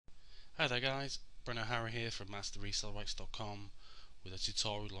Hi there guys, Brenno Harrow here from MasterResellRights.com with a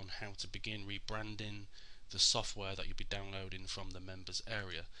tutorial on how to begin rebranding the software that you'll be downloading from the members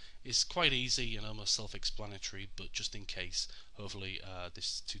area. It's quite easy and almost self-explanatory, but just in case, hopefully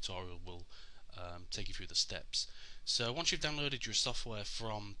this tutorial will take you through the steps. So once you've downloaded your software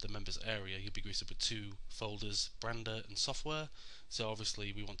from the members area, you'll be greeted with two folders, Brander and Software. So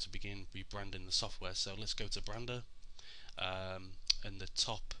obviously we want to begin rebranding the software, so let's go to Brander. And the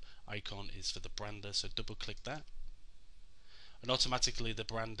top icon is for the brander, so double click that, and automatically the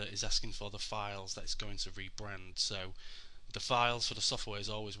brander is asking for the files that it's going to rebrand. So the files for the software is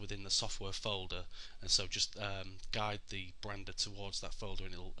always within the software folder, and so just guide the brander towards that folder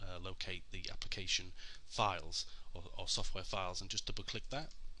and it'll locate the application files or software files, and just double click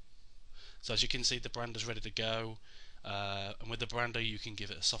that. So as you can see, the brander's ready to go. And with the brander you can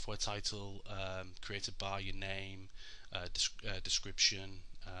give it a software title created by your name, description.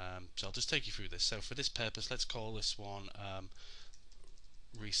 So I'll just take you through this. So for this purpose, let's call this one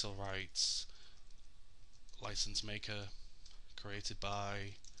Resell Rights License Maker, created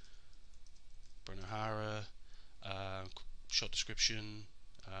by Brenno Harrow. Short description.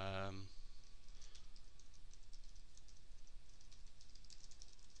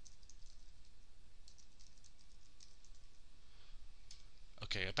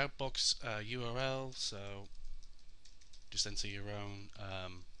 Okay, about box URL, so just enter your own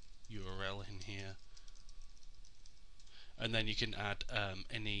URL in here, and then you can add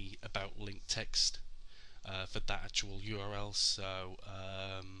any about link text for that actual URL. So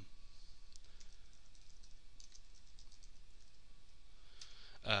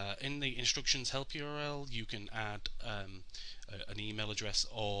in the instructions help URL you can add an email address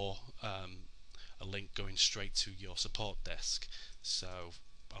or a link going straight to your support desk. So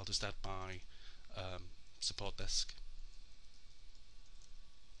I'll just add my support desk.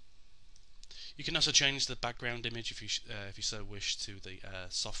 You can also change the background image if you so wish to the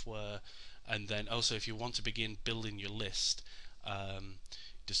software, and then also if you want to begin building your list,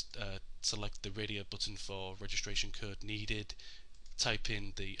 just select the radio button for registration code needed, type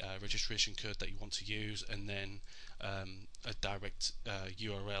in the registration code that you want to use, and then a direct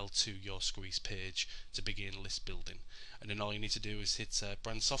URL to your squeeze page to begin list building. And then all you need to do is hit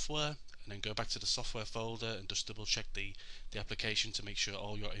brand software, and then go back to the software folder and just double check the application to make sure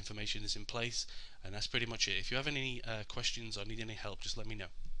all your information is in place. And that's pretty much it. If you have any questions or need any help, just let me know.